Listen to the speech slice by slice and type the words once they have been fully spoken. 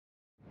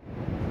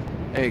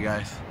Hey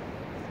guys,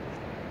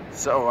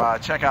 so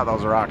check out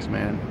those rocks,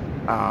 man.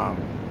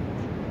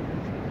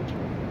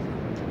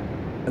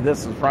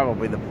 This is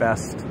probably the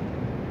best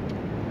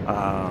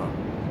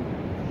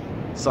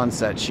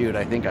sunset shoot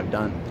I think I've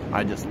done.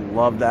 I just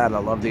love that. I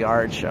love the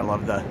arch. I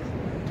love the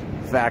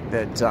fact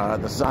that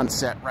the sun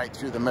set right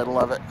through the middle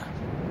of it.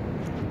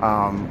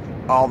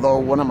 Although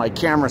one of my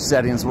camera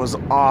settings was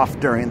off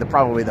during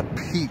probably the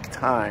peak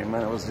time,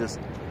 and it was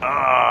just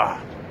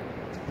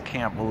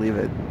can't believe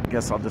it.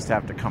 Guess I'll just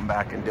have to come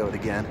back and do it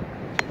again.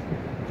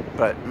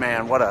 But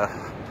man, what a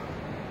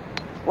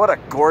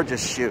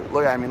gorgeous shoot.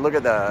 Look, I mean, look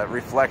at the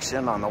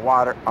reflection on the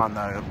water, on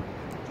the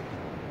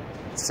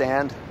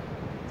sand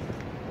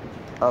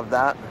of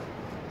that.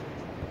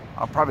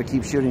 I'll probably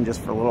keep shooting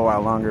just for a little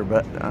while longer,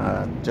 but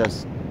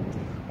just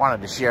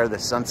wanted to share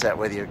this sunset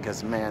with you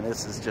because man,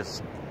 this is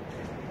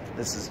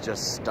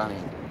just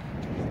stunning.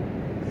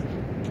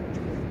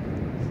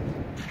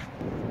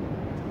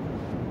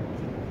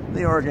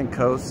 The Oregon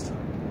coast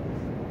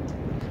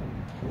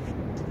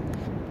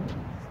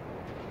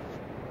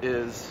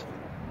is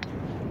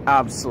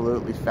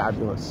absolutely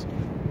fabulous.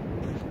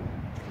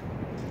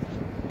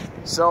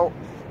 So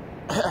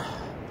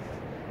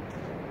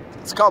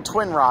it's called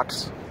Twin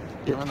Rocks,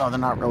 even though they're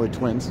not really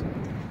twins.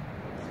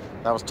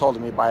 That was told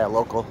to me by a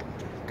local.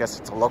 I guess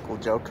it's a local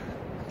joke.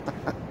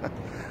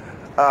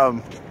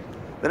 The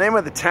name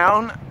of the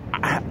town,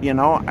 you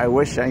know, I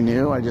wish I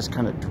knew. I just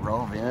kind of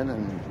drove in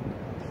and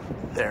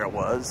there it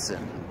was,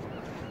 and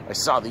I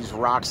saw these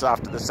rocks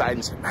off to the side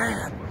and said,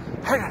 man,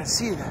 I gotta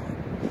see that.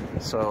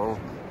 So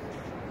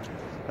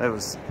it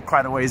was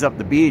quite a ways up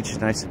the beach,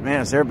 and I said,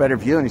 man, is there a better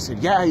view? And he said,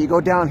 yeah, you go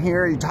down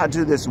here, you talk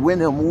to this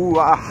Wyndham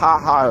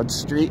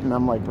street, and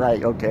I'm like,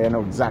 right, okay, I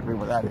know exactly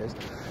where that is.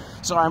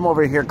 So I'm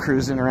over here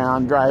cruising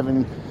around,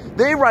 driving.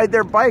 They ride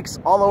their bikes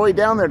all the way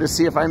down there to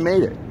see if I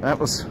made it. That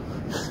was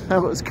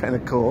kind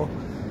of cool.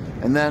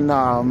 And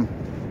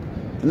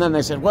then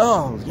they said,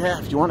 well, yeah,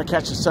 if you want to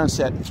catch the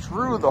sunset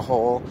through the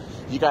hole,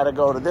 you got to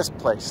go to this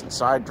place. And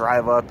so I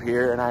drive up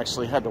here, and I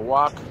actually had to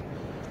walk,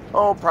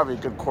 probably a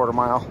good quarter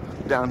mile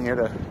down here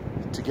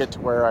to get to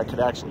where I could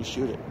actually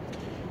shoot it.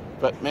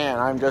 But man,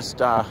 I'm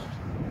just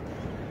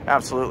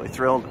absolutely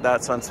thrilled at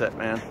that sunset,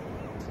 man.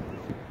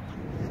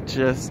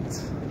 Just,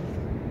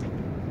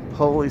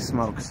 holy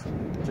smokes,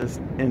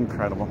 just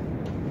incredible.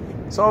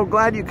 So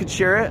glad you could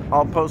share it.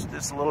 I'll post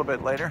this a little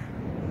bit later.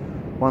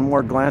 One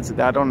more glance at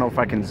that. I don't know if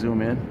I can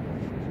zoom in.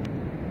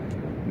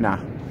 Nah,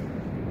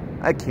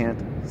 I can't.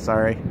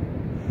 Sorry.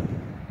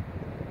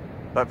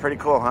 But pretty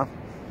cool, huh?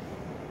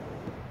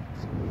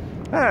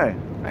 Hey,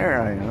 there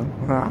I am.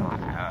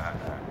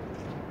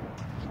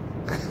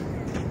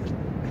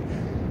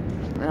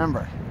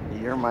 Remember,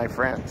 you're my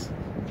friends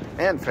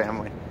and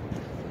family.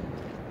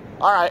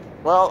 All right,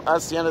 well,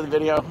 that's the end of the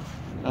video.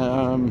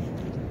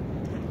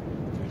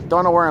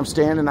 Don't know where I'm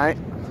staying tonight.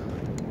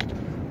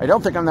 I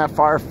don't think I'm that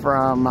far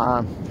from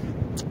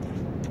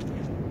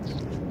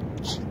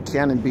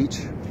Cannon Beach.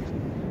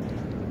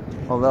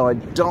 Although I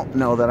don't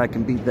know that I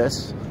can beat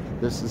this.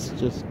 This is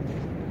just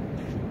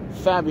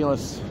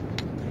fabulous.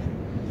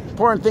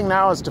 Important thing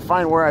now is to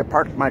find where I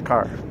parked my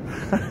car.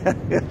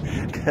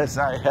 Because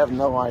I have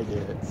no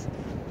idea. It's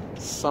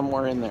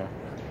somewhere in there.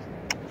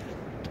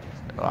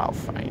 I'll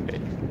find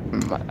it.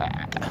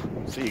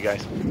 See you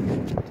guys.